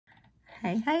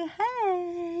Hey, hey,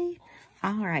 hey.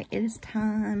 All right, it is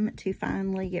time to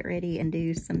finally get ready and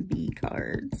do some bee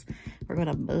cards. We're going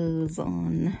to buzz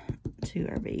on to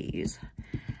our bees.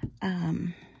 All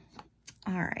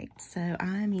right, so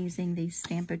I'm using these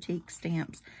Stampotique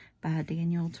stamps by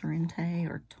Daniel Torrente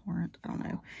or Torrent, I don't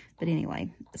know. But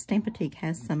anyway, Stampotique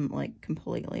has some like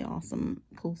completely awesome,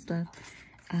 cool stuff.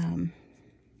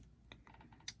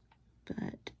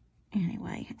 But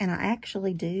anyway, and I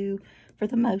actually do, for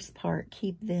the most part,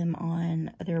 keep them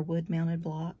on their wood-mounted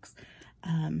blocks,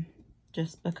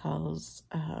 just because,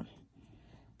 I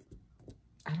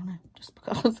don't know, just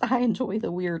because I enjoy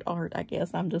the weird art, I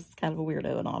guess. I'm just kind of a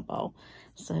weirdo and oddball.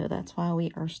 So that's why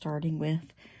we are starting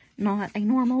with not a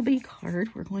normal bee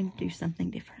card. We're going to do something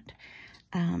different.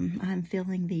 I'm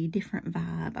feeling the different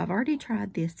vibe. I've already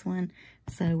tried this one,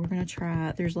 so we're going to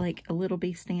try, there's like a little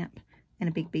bee stamp and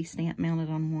a big bee stamp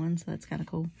mounted on one, so that's kind of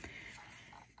cool.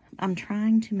 I'm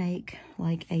trying to make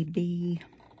like a bee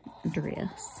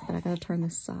dress, but I gotta turn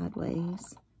this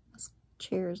sideways. This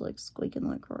chair is like squeaking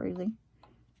like crazy.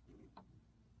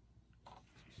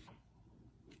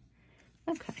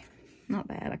 Okay, not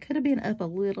bad. I could have been up a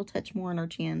little touch more on her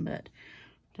chin, but it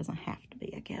doesn't have to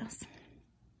be, I guess.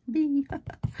 Bee.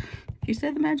 If you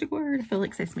said the magic word, I feel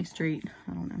like Sesame Street.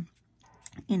 I don't know.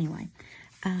 Anyway,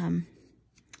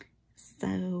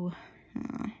 so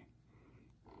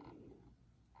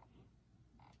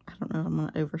I don't know if I'm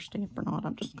going to overstamp or not.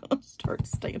 I'm just going to start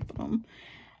stamping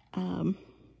them.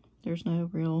 There's no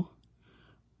real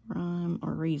rhyme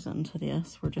or reason to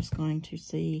this. We're just going to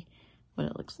see what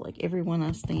it looks like. Every one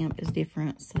I stamp is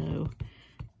different, so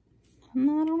I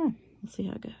don't know. We'll see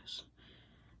how it goes.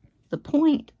 The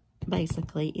point,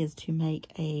 basically, is to make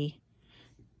a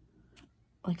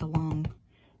long,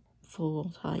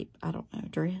 full type, I don't know,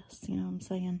 dress, you know what I'm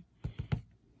saying?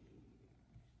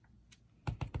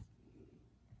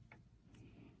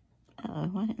 Uh-oh,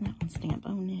 why didn't that one stamp?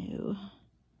 Oh, no.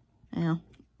 Now,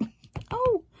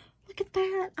 oh, look at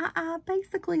that. I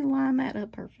basically lined that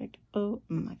up perfect. Oh,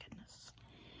 my goodness.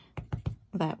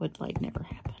 That would, like, never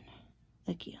happen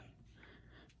again.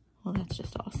 Well, that's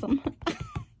just awesome.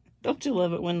 Don't you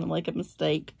love it when, like, a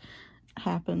mistake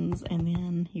happens and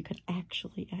then you could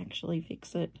actually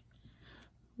fix it?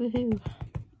 Woohoo.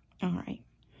 All right.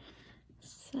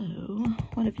 So,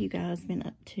 what have you guys been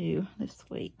up to this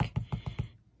week?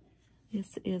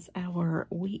 This is our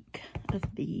week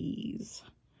of bees.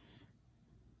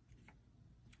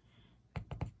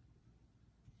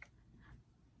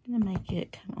 I'm gonna make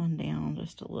it come on down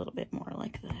just a little bit more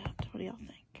like that. What do y'all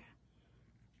think?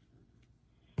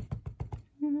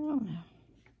 I don't know.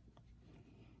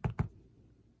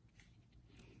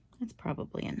 That's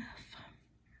probably enough.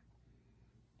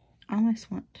 I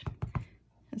almost want,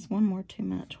 is one more too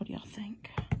much? What do y'all think?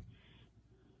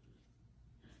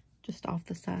 Just off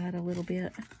the side a little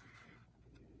bit.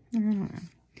 I don't know.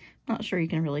 Not sure you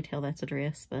can really tell that's a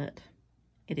dress, but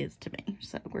it is to me,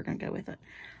 so we're gonna go with it.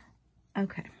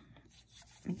 Okay,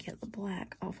 let me get the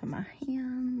black off of my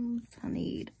hands. I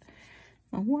need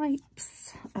my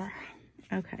wipes.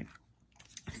 Okay,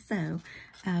 so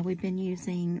we've been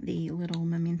using the little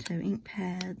Memento ink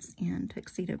pads in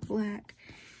Tuxedo Black.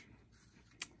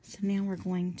 So now we're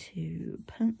going to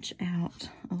punch out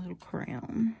a little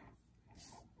crown.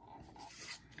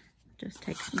 Just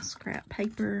take some scrap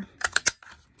paper.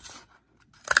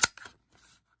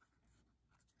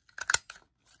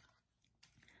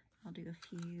 I'll do a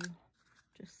few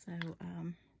just so,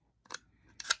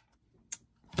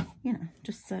 you know,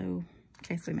 just so in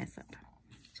case we mess up.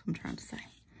 That's what I'm trying to say.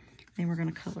 Then we're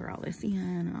going to color all this in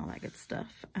and all that good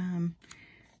stuff.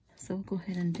 So we'll go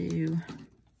ahead and do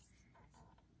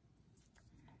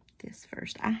this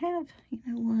first. I have, you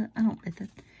know what, I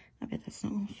bet that's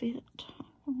not going to fit.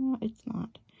 Oh, it's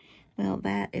not. Well,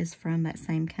 that is from that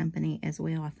same company as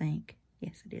well, I think.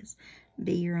 Yes, it is.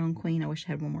 Be Your Own Queen. I wish I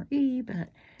had one more E, but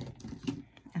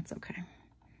that's okay.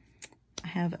 I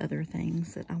have other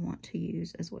things that I want to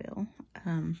use as well.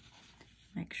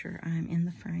 Make sure I'm in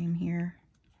the frame here.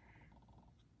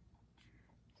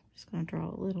 Just going to draw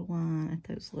a little line at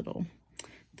those little,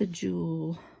 the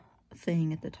jewel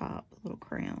thing at the top, the little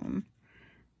crown.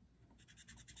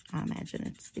 I imagine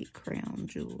it's the crown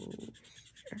jewels.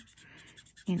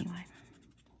 Anyway,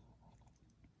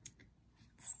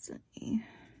 let's see.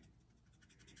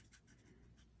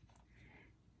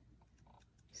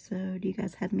 So, do you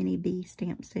guys have many bee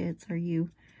stamp sets? Are you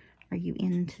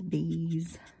into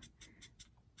bees?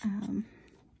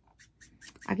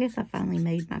 I guess I finally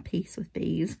made my peace with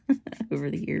bees over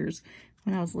the years.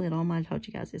 When I was little, I might have told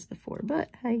you guys this before, but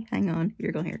hey, hang on,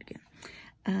 you're gonna hear it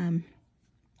again.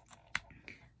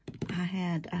 I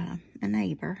had a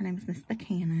neighbor. Her name was Miss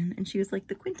Buchanan, and she was like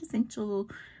the quintessential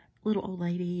little old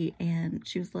lady, and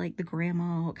she was like the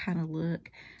grandma kind of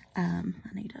look. I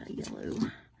need a yellow.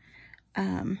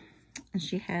 And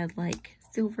she had like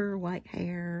silver white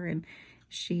hair, and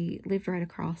she lived right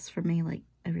across from me, like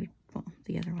over, well,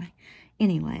 the other way.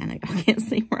 Anyway, I know y'all can't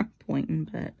see where I'm pointing,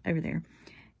 but over there.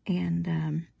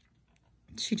 And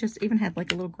she just even had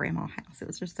like a little grandma house. It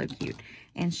was just so cute.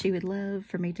 And she would love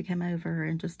for me to come over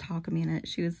and just talk a minute.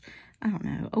 She was, I don't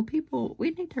know, old people,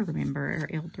 we need to remember our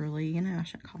elderly. You know, I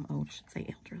shouldn't call them old, I should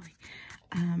say elderly.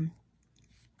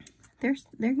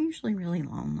 They're usually really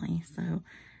lonely. So,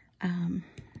 what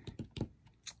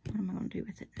am I going to do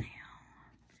with it now?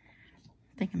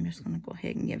 I think I'm just going to go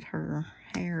ahead and give her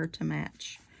hair to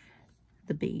match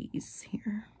the bees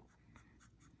here.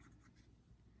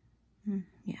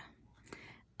 Yeah.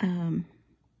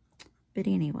 But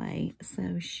anyway,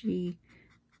 so she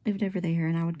lived over there,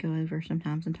 and I would go over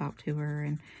sometimes and talk to her.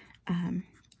 And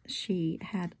she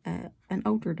had an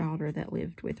older daughter that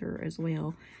lived with her as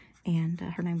well, and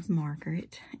her name was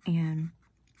Margaret. And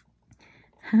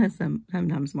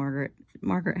sometimes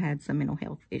Margaret had some mental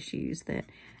health issues that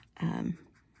I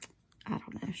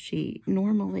don't know. She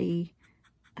normally,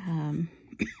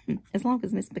 as long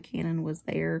as Miss Buchanan was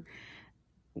there,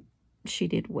 she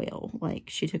did well. Like,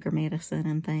 she took her medicine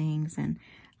and things. And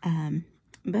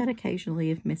but occasionally,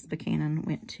 if Miss Buchanan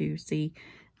went to see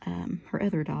her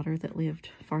other daughter that lived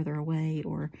farther away,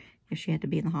 or if she had to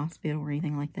be in the hospital or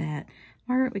anything like that,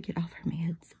 Margaret would get off her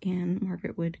meds, and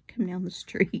Margaret would come down the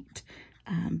street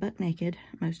butt naked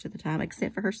most of the time,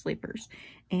 except for her slippers.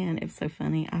 And it was so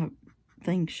funny. I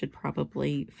think should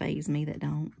probably faze me that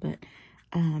don't, but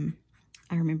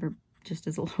I remember just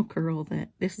as a little girl that,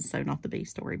 this is so not the bee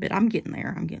story, but I'm getting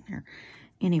there.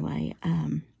 Anyway,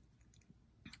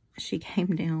 she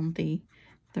came down the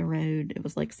road. It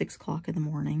was like 6 o'clock in the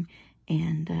morning,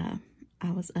 and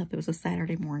I was up. It was a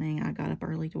Saturday morning. I got up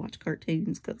early to watch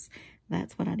cartoons, because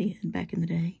that's what I did back in the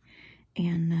day.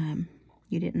 And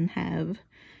you didn't have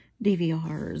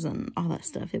DVRs and all that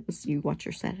stuff. It was, you watch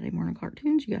your Saturday morning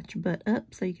cartoons, you got your butt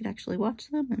up so you could actually watch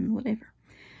them and whatever.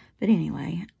 But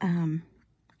anyway,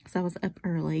 so I was up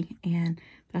early, and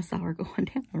I saw her going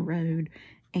down the road,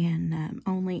 and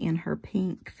only in her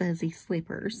pink fuzzy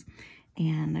slippers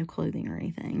and no clothing or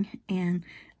anything. And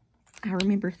I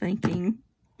remember thinking,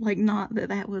 like, not that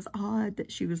that was odd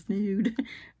that she was nude,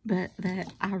 but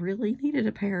that I really needed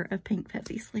a pair of pink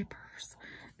fuzzy slippers.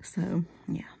 So,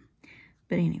 yeah.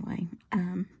 But anyway,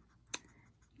 you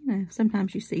know,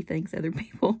 sometimes you see things other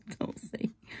people don't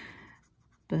see.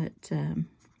 But,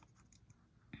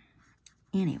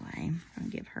 anyway, I'm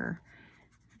going to give her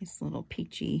this little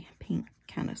peachy pink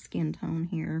kind of skin tone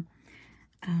here.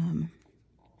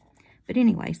 But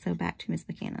anyway, so back to Miss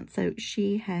Buchanan. So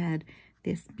she had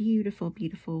this beautiful,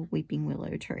 beautiful weeping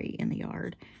willow tree in the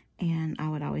yard. And I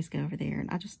would always go over there,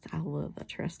 and I love that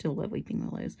tree. I still love weeping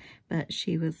willows. But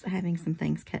she was having some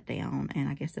things cut down, and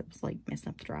I guess it was like messing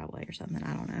up the driveway or something.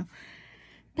 I don't know.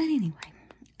 But anyway,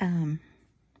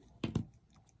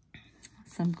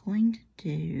 so I'm going to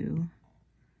do,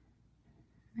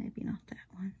 maybe not that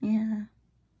one.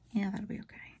 Yeah, that'll be okay.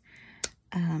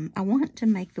 I want to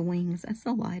make the wings. That's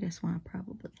the lightest one I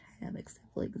probably have, except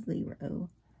like 0.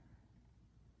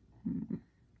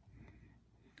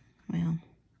 Well,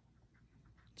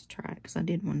 let's try it, because I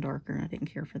did one darker and I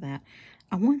didn't care for that.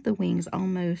 I want the wings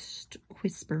almost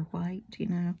whisper white, you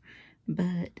know,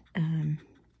 but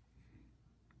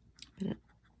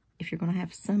if you're going to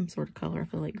have some sort of color, I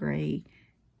feel like gray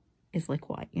is like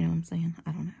white, you know what I'm saying?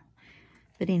 I don't know.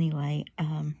 But anyway,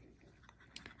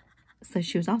 so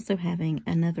she was also having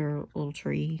another little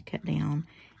tree cut down,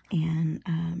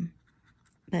 and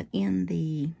but in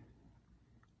the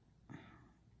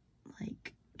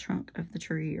like trunk of the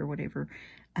tree or whatever,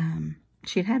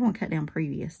 she had one cut down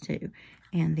previous too,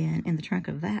 and then in the trunk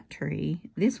of that tree,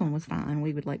 this one was fine.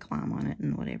 We would like climb on it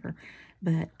and whatever,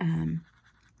 but in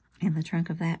the trunk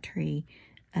of that tree,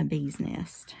 a bee's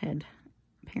nest had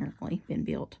apparently been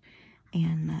built,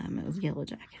 and it was yellow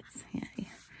jackets. Yay.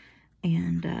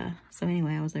 And so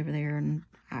anyway, I was over there, and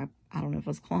I don't know if I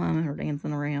was climbing or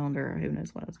dancing around or who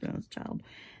knows what I was doing as a child.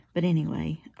 But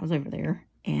anyway, I was over there,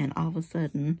 and all of a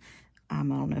sudden, I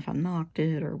don't know if I knocked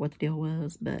it or what the deal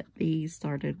was, but bees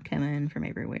started coming from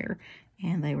everywhere,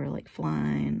 and they were like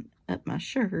flying up my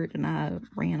shirt, and I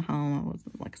ran home. I was,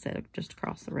 like I said, just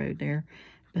across the road there,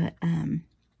 but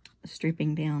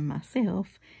stripping down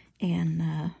myself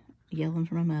and yelling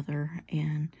for my mother,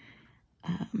 and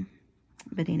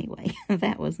but anyway,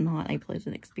 that was not a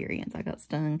pleasant experience. I got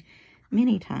stung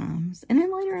many times, and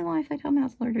then later in life they told me I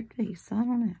was allergic to bees, so I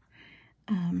don't know.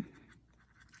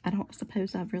 I don't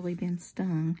suppose I've really been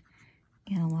stung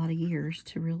in a lot of years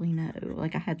to really know.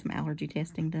 Like, I had some allergy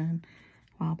testing done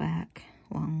a while back,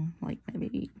 like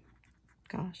maybe,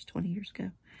 gosh, 20 years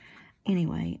ago.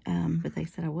 Anyway, but they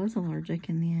said I was allergic,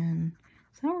 and then,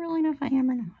 so I don't really know if I am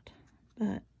or not.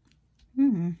 But,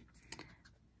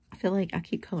 I feel like I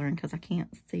keep coloring because I can't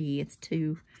see. It's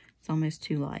almost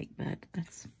too light, but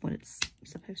that's what it's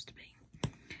supposed to be.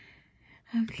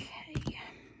 Okay.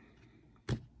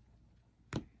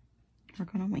 We're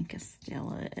going to wink a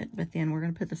still it, but then we're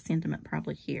going to put the sentiment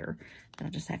probably here. But I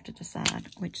just have to decide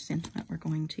which sentiment we're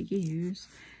going to use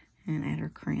and add our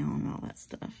crown and all that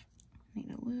stuff.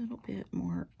 Need a little bit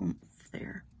more oomph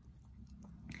there.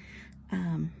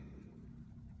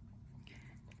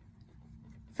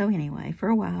 So anyway, for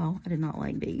a while, I did not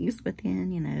like bees, but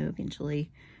then, you know,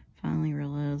 eventually finally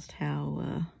realized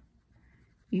how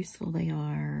useful they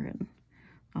are and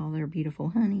all their beautiful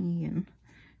honey. And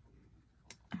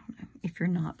I don't know, if you're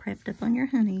not prepped up on your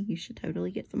honey, you should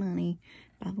totally get some honey.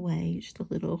 By the way, just a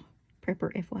little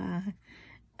prepper FYI.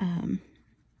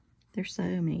 There's so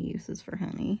many uses for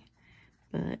honey,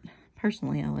 but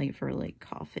personally, I like it for like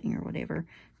coughing or whatever.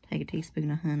 Take a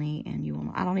teaspoon of honey and you will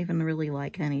not. I don't even really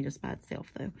like honey just by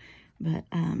itself though. But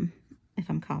if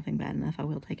I'm coughing bad enough, I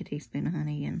will take a teaspoon of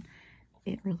honey, and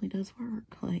it really does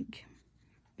work. Like,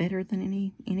 better than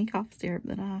any cough syrup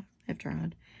that I have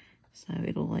tried. So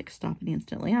it'll like stop it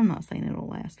instantly. I'm not saying it'll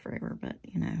last forever, but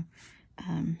you know.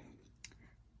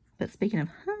 But speaking of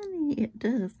honey, it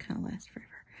does kind of last forever.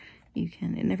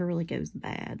 It never really goes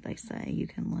bad, they say. You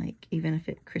can, like, even if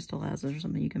it crystallizes or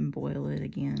something, you can boil it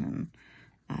again, and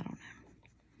I don't know.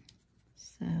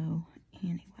 So,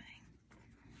 anyway.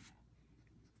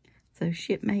 So,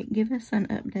 shipmate, give us an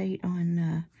update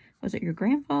on, was it your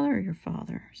grandfather or your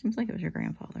father? Seems like it was your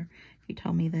grandfather. He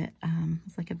told me that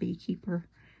was like a beekeeper,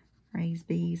 raised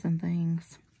bees and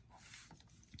things.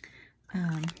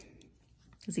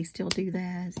 Does he still do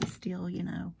that? Is he still, you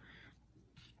know,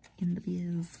 in the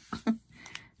biz?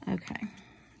 Okay,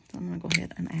 so I'm going to go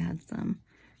ahead and add some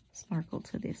sparkle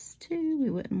to this too. We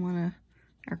wouldn't want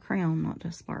our crown not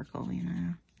to sparkle, you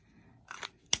know.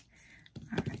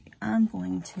 All right,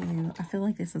 I feel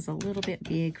like this is a little bit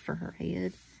big for her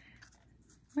head.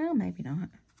 Well, maybe not.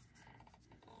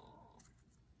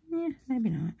 Yeah, maybe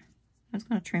not. I was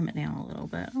going to trim it down a little,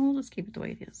 but I'll just keep it the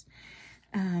way it is.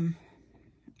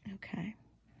 Okay.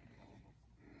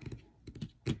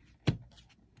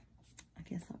 I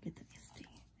guess I'll get the Misty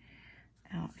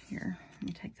out here. Let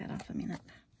me take that off a minute.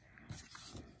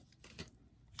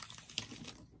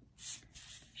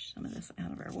 Push some of this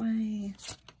out of our way.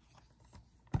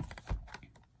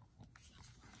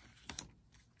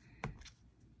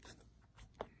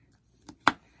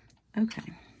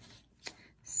 Okay.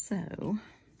 So, I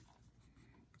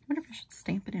wonder if I should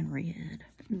stamp it in red.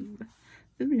 Ooh,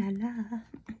 ooh la la.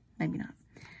 Maybe not.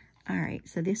 All right,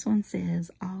 so this one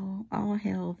says, all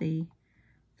hail the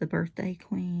birthday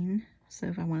queen. So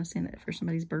if I want to send it for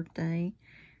somebody's birthday,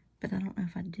 but I don't know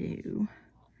if I do.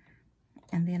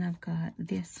 And then I've got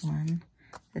this one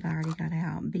that I already got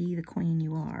out, Be the Queen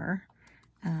You Are.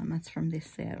 That's from this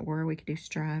set, or we could do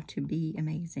Strive to Be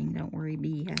Amazing. Don't worry,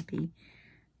 be happy.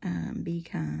 Be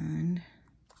kind.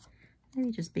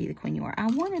 Maybe just Be the Queen You Are. I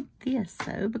wanted this,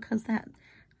 though, because that,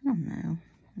 I don't know.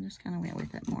 I just kind of went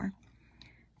with it more.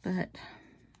 But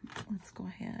let's go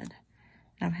ahead.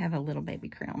 I have a little baby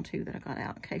crown, too, that I got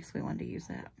out in case we wanted to use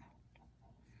that.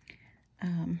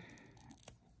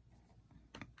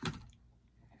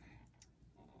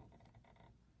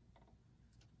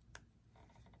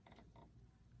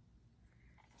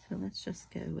 So let's just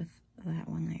go with that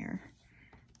one there.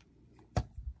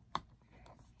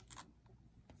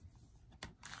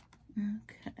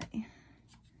 Okay.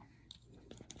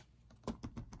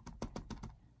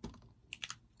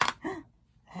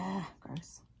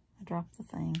 Gross. I dropped the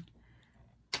thing.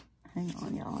 Hang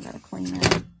on, y'all. I gotta clean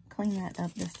that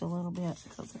up just a little bit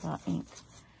because I got ink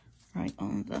right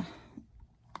on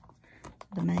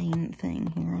the main thing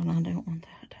here, and I don't want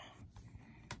that.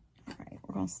 Alright,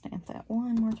 we're gonna stamp that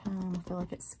one more time. I feel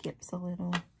like it skips a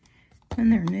little. When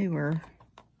they're newer,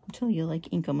 until you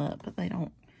like ink them up, but they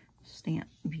don't stamp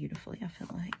beautifully, I feel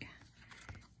like.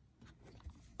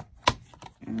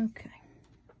 Okay.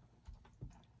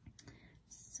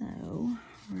 So,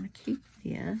 we're going to keep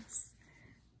this.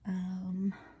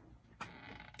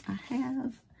 I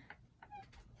have,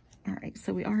 alright,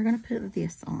 so we are going to put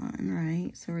this on,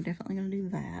 right? So we're definitely going to do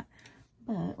that.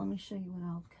 But let me show you what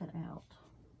I'll cut out.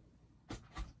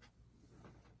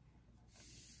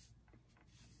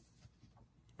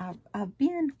 I've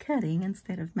been cutting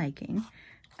instead of making.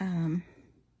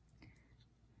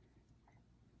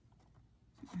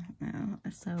 I don't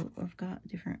know. So I've got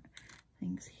different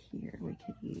things here we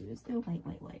could use. Oh, wait.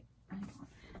 Hang on.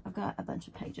 I've got a bunch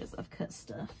of pages of cut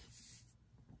stuff.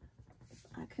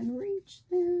 I can reach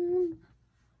them.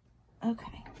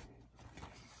 Okay.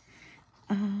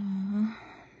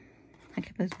 I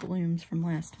got those blooms from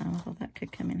last time. I thought that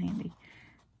could come in handy.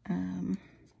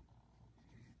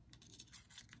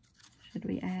 Should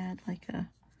we add like a,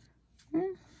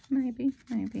 maybe.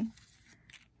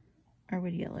 Or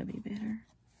would yellow be better?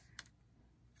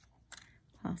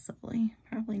 Possibly.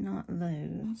 Probably not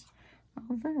those.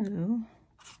 Although,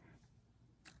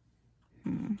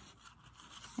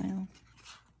 well,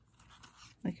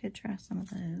 we could try some of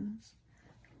those.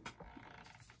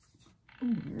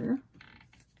 Here.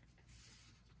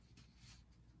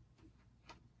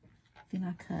 Then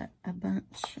I cut a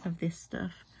bunch of this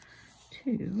stuff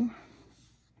too.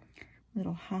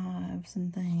 Little hives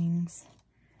and things.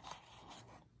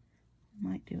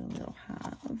 Might do a little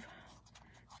hive.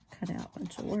 Cut out a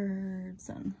bunch of words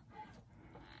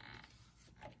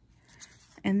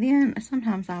and then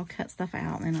sometimes I'll cut stuff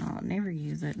out and I'll never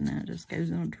use it and then it just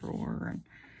goes in a drawer and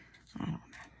I don't know.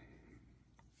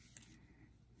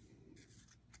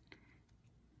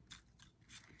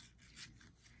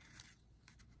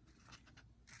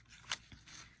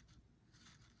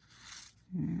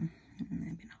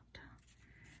 Maybe not.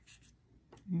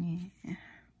 Yeah.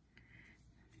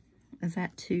 Is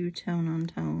that too tone on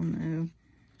tone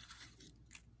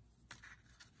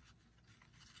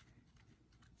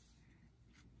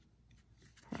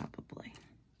though? Probably.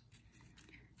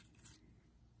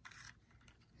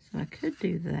 So I could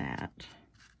do that.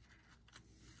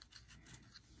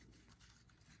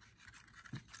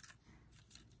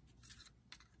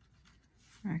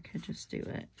 Or I could just do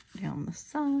it down the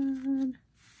side.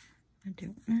 I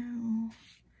don't know.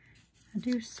 I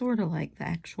do sort of like the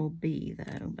actual bee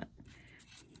though, but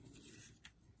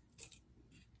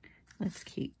let's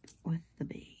keep with the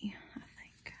bee, I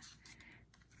think.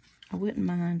 I wouldn't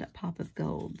mind a pop of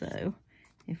gold though,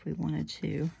 if we wanted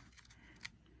to.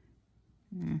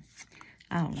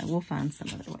 I don't know. We'll find some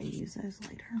other way to use those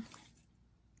later,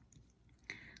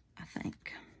 I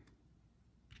think.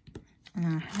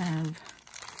 And I have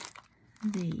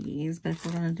these, but if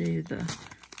we're going to do the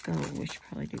gold, we should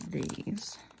probably do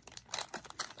these.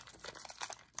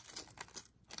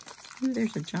 Ooh,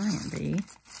 there's a giant bee.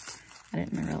 I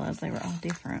didn't realize they were all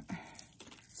different.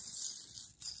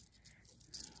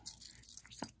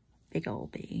 There's a big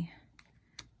old bee.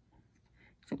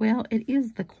 So, well, it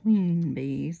is the queen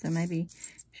bee, so maybe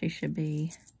she should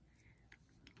be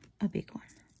a big one.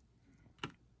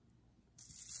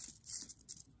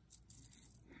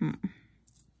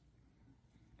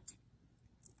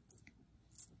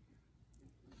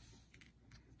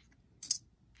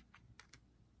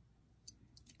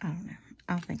 I don't know.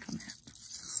 I'll think on that.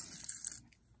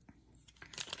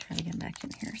 Try to get back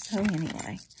in here. So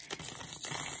anyway.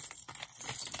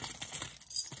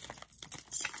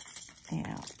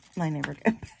 Yeah, they never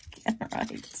go back in,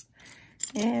 right?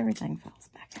 Everything falls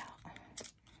back out.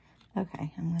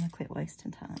 Okay, I'm going to quit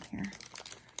wasting time here.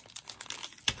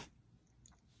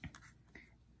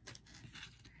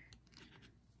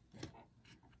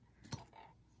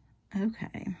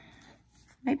 Okay.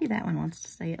 Maybe that one wants to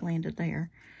stay. It landed there.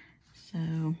 So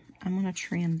I'm going to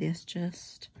trim this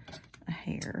just a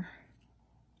hair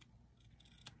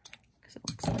because it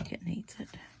looks like it needs it.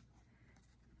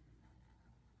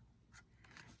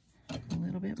 A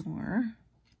little bit more.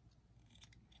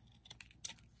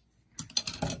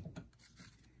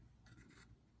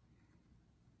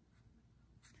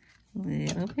 A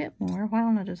little bit more. Why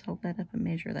don't I just hold that up and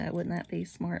measure that? Wouldn't that be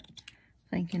smart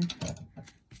thinking?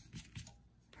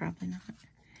 Probably not.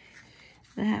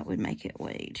 That would make it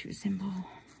way too simple.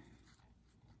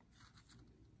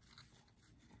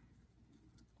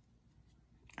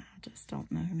 I just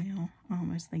don't know now. I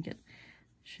almost think it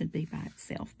should be by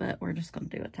itself, but we're just going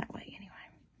to do it that way anyway.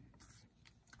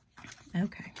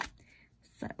 Okay,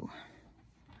 so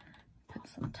put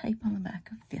some tape on the back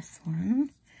of this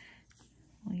one.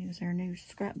 We'll use our new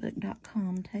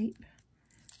scrapbook.com tape.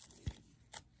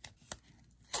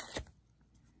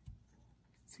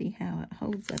 See how it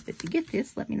holds up. If you get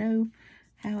this, let me know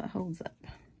how it holds up.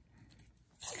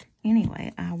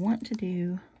 Anyway, I want to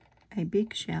do a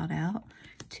big shout out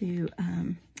to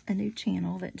a new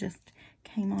channel that just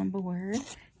came on board.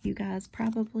 You guys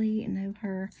probably know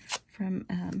her from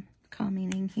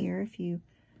commenting here if you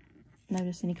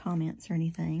notice any comments or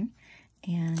anything.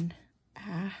 And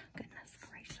goodness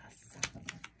gracious.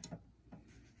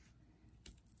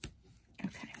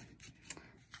 Okay.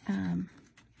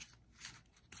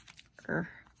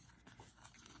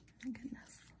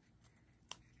 Goodness.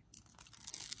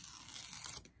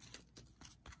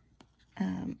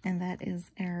 and that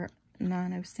is our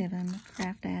 907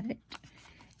 Craft Addict.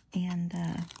 And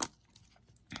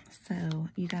so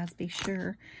you guys be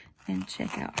sure and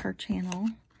check out her channel.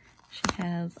 She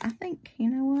has, I think, you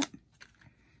know what?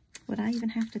 Would I even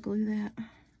have to glue that?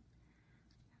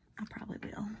 I probably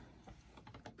will.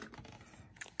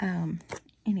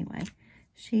 Anyway,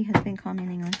 she has been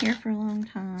commenting on here for a long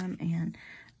time, and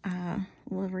I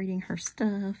love reading her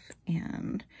stuff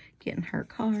and getting her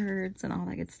cards and all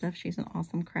that good stuff. She's an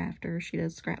awesome crafter. She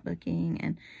does scrapbooking,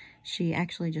 and she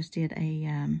actually just did a,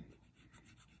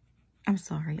 I'm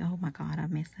sorry, oh my God, I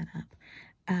messed that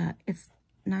up. It's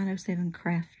 907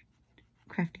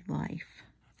 Crafty Life,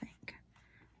 I think.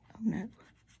 Oh no.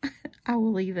 I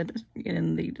will leave it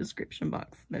in the description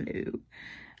box below.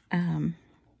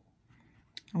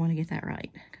 I want to get that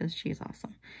right because she is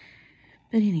awesome.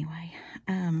 But anyway,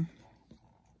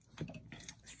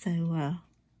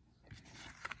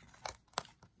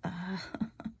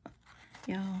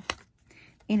 y'all,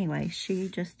 anyway, she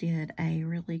just did a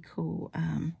really cool,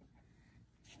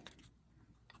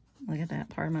 look at that,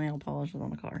 part of my nail polish is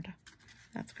on the card.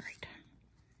 That's great.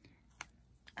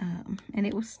 And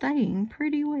it was staying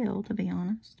pretty well, to be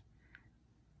honest.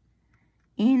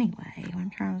 Anyway, what I'm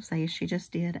trying to say is she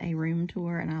just did a room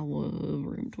tour, and I love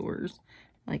room tours.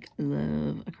 Like,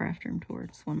 love a craft room tour.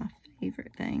 It's one of my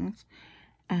favorite things.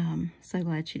 So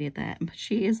glad she did that. But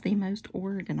she is the most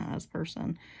organized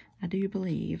person I do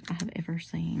believe I have ever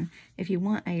seen. If you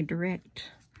want a direct,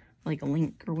 like,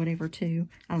 link or whatever to,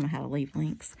 I don't know how to leave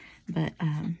links, but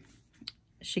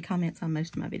she comments on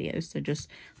most of my videos, so just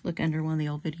look under one of the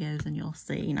old videos and you'll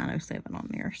see 907 on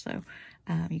there. So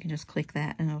you can just click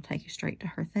that and it'll take you straight to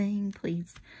her thing.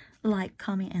 Please like,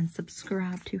 comment, and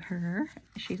subscribe to her.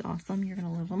 She's awesome. You're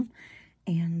gonna love them.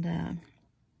 And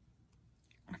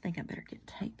I think I better get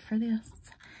tape for this.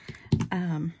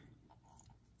 But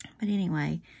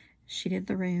anyway, she did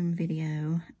the room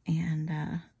video,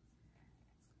 and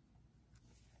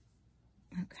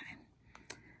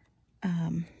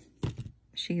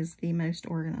she is the most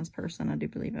organized person I do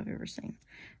believe I've ever seen.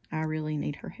 I really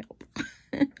need her help.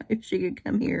 If she could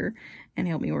come here and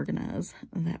help me organize,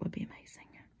 that would be amazing.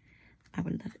 I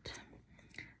would love it.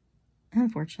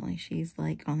 Unfortunately, she's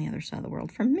like on the other side of the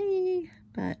world from me,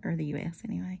 or the US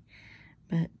anyway.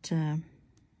 But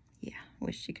yeah,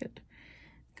 wish she could,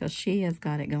 because she has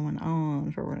got it going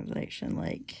on for organization.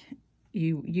 Like,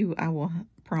 I will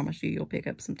promise you'll pick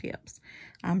up some tips.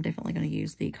 I'm definitely going to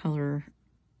use the color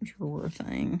drawer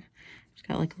thing. It's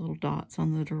got like little dots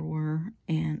on the drawer,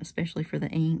 and especially for the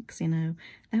inks, you know,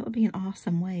 that would be an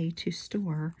awesome way to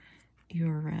store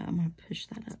your, I'm going to push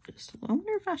that up just a little. I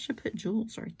wonder if I should put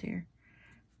jewels right there.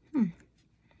 Ooh,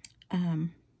 I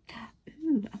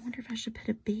wonder if I should put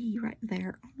a bee right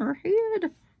there on her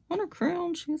head, on her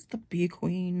crown. She's the bee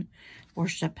queen.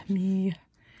 Worship me.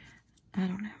 I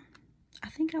don't know. I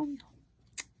think I will.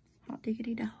 Hot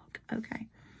diggity dog. Okay.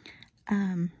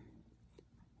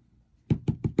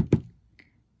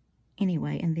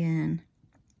 Anyway, and then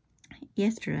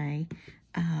yesterday,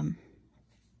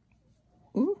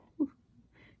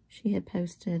 she had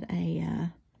posted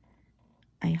a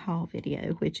haul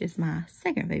video, which is my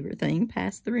second favorite thing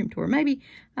past the room tour. Maybe,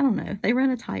 I don't know, they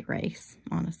run a tight race,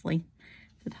 honestly.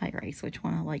 It's a tight race, which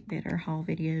one I like better, haul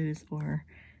videos or,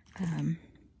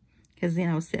 because then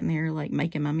I was sitting there, like,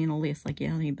 making my mental list, like,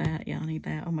 yeah, I need that, yeah, I need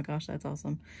that. Oh my gosh, that's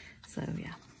awesome. So,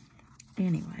 yeah.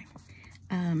 Anyway,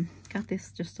 got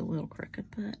this just a little crooked,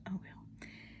 but oh well.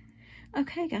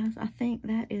 Okay, guys, I think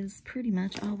that is pretty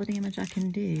much all the damage I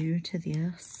can do to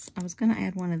this. I was going to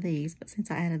add one of these, but since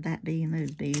I added that bee and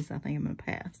those bees, I think I'm going to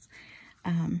pass.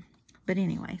 But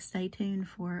anyway, stay tuned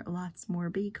for lots more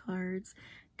bee cards.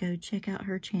 Go check out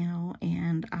her channel,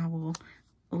 and I will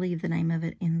leave the name of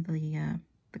it in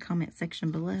the comment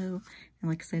section below. And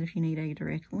like I said, if you need a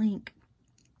direct link,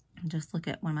 just look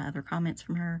at one of my other comments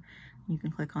from her. You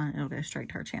can click on it, it'll go straight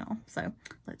to her channel. So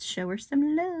let's show her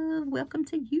some love. Welcome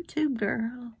to YouTube,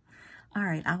 girl. All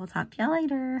right, I will talk to y'all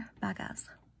later. Bye, guys.